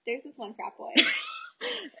 There's this one frat boy.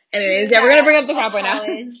 Anyways, we're gonna bring up the frat boy now.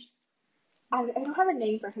 I don't have a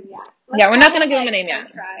name for him yet. We're not gonna give him a name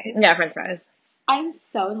yet. Yeah, French fries. I'm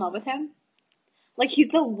so in love with him. Like, he's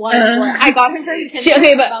the one boy. I got him from Tinder.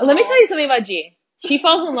 Okay, but let me tell you something about G. She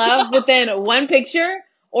falls in love within one picture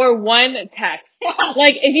or one text.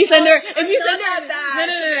 Like, if you send her,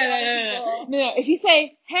 no, if you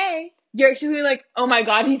say, hey, She'll be like, oh my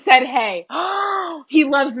god, he said hey. He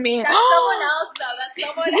loves me. That's someone else, though. That's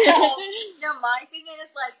someone else. No, my thing is,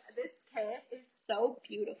 like, this kid is so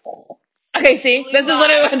beautiful. Okay, see? This is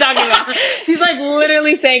literally what I'm talking about. She's, like,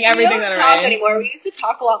 literally saying everything that I don't talk anymore. We used to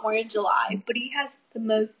talk a lot more in July, but he has the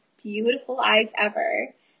most beautiful eyes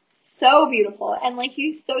ever. So beautiful. And, like,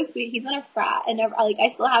 he's so sweet. He's in a frat, and, like,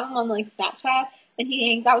 I still have him on, like, Snapchat, and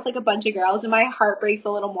he hangs out with, like, a bunch of girls, and my heart breaks a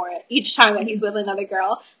little more each time when he's with another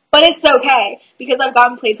girl. But it's okay, because I've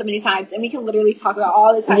gotten played so many times, and we can literally talk about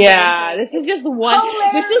all the time. Yeah, this is just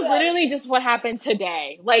this is literally just what happened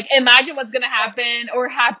today. Like, imagine what's gonna happen or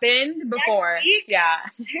happened before. Next week, yeah.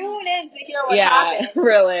 Tune in to hear what happened.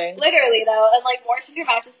 Really. Literally, though, and, like, more Tinder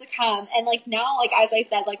matches to come. And, like, now, like, as I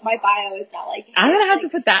said, like, my bio is now, like... I'm gonna have to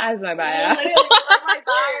put that as my bio. Literally, like, my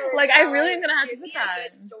bio like, I really am gonna have to put that. A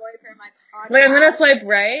good story for my podcast. Like, I'm gonna swipe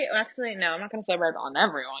right. Actually, no, I'm not gonna swipe right on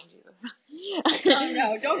everyone. Jesus. Oh,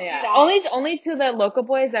 no, don't do that. Only to the local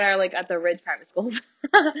boys that are, like, at the rich private schools.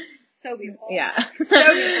 So beautiful. Yeah. So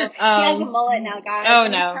beautiful. He has a mullet now, guys. Oh,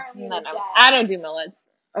 no. I don't do mullets.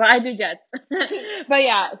 Well, I do jets. But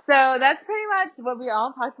yeah, so that's pretty much what we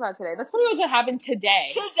all talked about today. That's pretty much what happened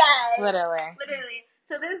today. Literally.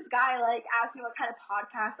 So this guy, like, asked me what kind of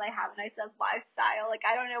podcast I have, and I said lifestyle. Like,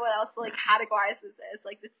 I don't know what else to, like, categorize this as.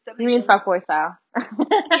 Like, this is so many You mean fuckboy style.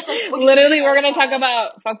 Literally, we're going to talk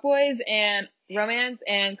about fuckboys and romance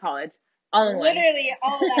and college. All in one. Literally,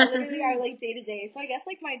 all of that. Literally our, like, day-to-day. So I guess,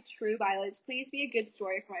 like, my true bio is, please be a good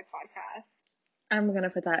story for my podcast. I'm going to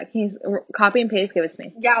put that. Can you copy and paste? Give it to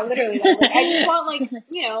me. Yeah, literally. Though. Like, I just want, like,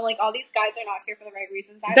 you know, like, all these guys are not here for the right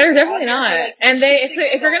reasons. They're definitely not. For, like, and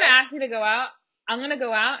if they're going to ask me to go out, I'm going to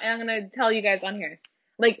go out and I'm going to tell you guys on here.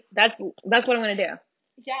 Like, that's what I'm going to do.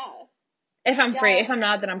 Yeah. If I'm free. If I'm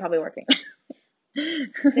not, then I'm probably working.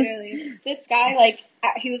 Literally. This guy, like,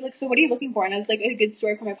 he was like, so what are you looking for? And I was like, a good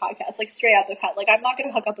story for my podcast. Like, straight out the cut. Like, I'm not going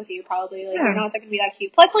to hook up with you, probably. Like, you're not going to be that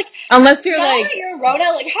cute. Plus, like, unless you're like, you're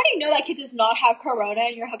Rona, like, how do you know that kid does not have corona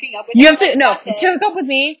and you're hooking up with him? You have to, like, to hook up with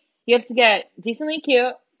me, you have to get decently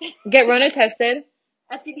cute, get Rona tested.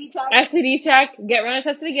 STD check, get Rona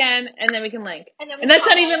tested again, and then we can link. And that's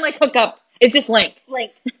not even, like, hook up. It's just link.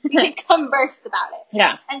 We can converse about it.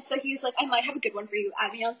 Yeah. And so he was like, I might have a good one for you.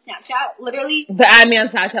 Add me on Snapchat. Literally. The add me on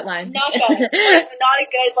Snapchat line. Not good. Not a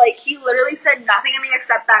good, like, he literally said nothing to me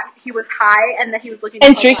except that he was high and that he was looking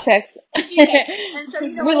and streak pics. And so,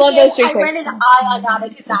 you know, we love those streak pics. I went an eye on that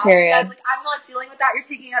because that. Period. I was like, I'm not dealing with that. You're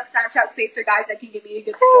taking up Snapchat space for guys that can give me a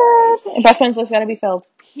good story. Best friends list gotta be filled.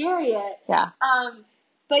 Period. Yeah.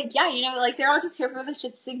 But yeah, you know, like, they're all just here for the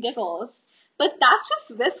shits and giggles. But that's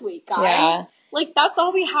just this week, guys. Yeah. Like, that's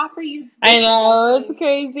all we have for you. I know, it's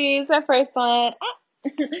crazy. It's our first one.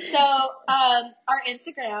 So, our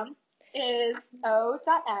Instagram is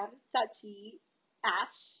o.m.g.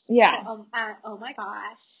 Yeah. Oh my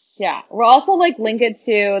gosh. Yeah. We'll also, like, link it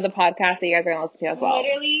to the podcast that you guys are going to listen to as well.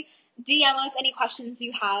 Literally, DM us any questions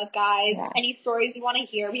you have, guys. Yeah. Any stories you want to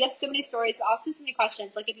hear. We have so many stories, but also so many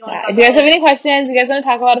questions. Like, if you want to talk if you guys have any questions, you guys want to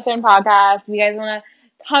talk about a certain podcast, if you guys want to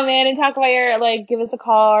come in and talk about your, like, give us a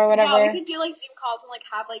call or whatever. Yeah, we could do, like, Zoom calls and, like,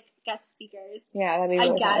 have, like, guest speakers. Yeah, that'd be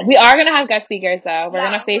really fun. We are going to have guest speakers, though. We're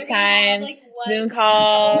going to FaceTime, Zoom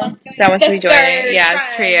call. That wants to be joining.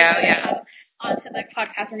 Yeah, trio. Yeah. Onto the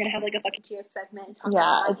podcast, we're gonna have like a bucketeer segment. And talk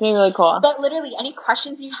about it's gonna be really cool. But literally, any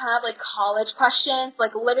questions you have, like college questions,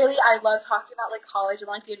 like literally, I love talking about like college and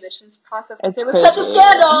like the admissions process. It was such a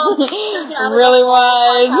scandal. It really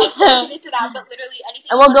was. Into that, but literally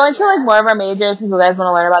anything. And we'll go into like more of our majors if you guys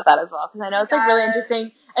want to learn about that as well, because I know it's like really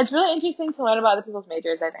interesting. It's really interesting to learn about other people's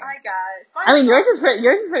majors, I think. I guess. I mean, yours is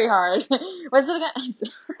pretty hard. What's it again?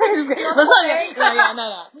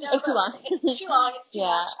 No. It's too long. It's too long. It's too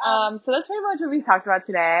much. So that's pretty much what we talked about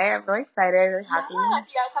today. I'm really excited, really happy. Yeah, if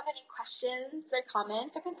you guys have any questions or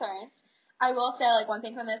comments or concerns, I will say, like, one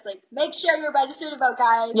thing from this, like, make sure you're registered to vote,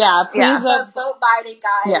 guys. Yeah, please. Vote Biden,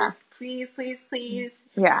 guys. Yeah. Please.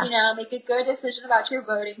 Yeah. You know, make a good decision about who you're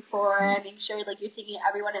voting for, and make sure, like, you're taking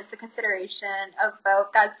everyone into consideration. A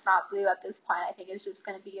vote that's not blue at this point, I think, is just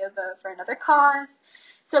going to be a vote for another cause.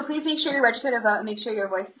 So please make sure you're registered to vote and make sure your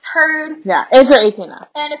voice is heard. Yeah, if you're 18 now.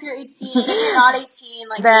 And if you're 18, if you're not 18,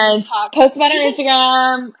 like, then post about it on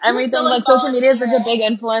Instagram. Everything, like, social media is such a big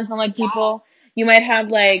influence on, like, people. You might have,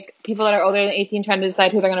 like, people that are older than 18 trying to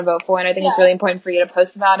decide who they're going to vote for, and I think it's really important for you to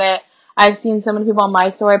post about it. I've seen so many people on my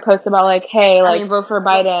story post about, like, hey, like, vote for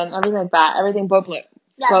Biden, everything like that. Everything, vote blue.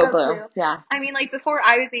 Yeah, vote blue. Yeah. I mean, like, before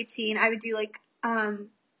I was 18, I would do, like,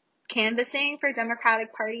 canvassing for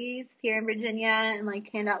Democratic parties here in Virginia and like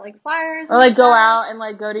hand out like flyers Or and like go stuff. out and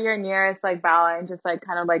like go to your nearest like ballot and just like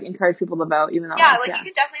kind of like encourage people to vote, even though Yeah, like you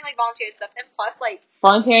could definitely like volunteer and stuff, and plus like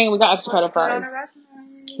volunteering, we got extra credit for on it. a resume.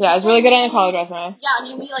 Yeah, it's really good on a college resume. Yeah, and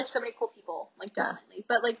you meet like so many cool people, like definitely.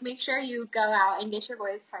 But like make sure you go out and get your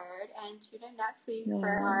voice heard, and tune in next week for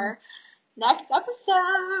our next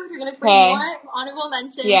episode. We're gonna bring more honorable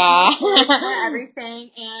mentions, more everything,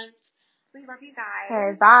 and we love you guys.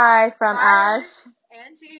 Okay, bye from Ash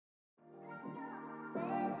and Judy.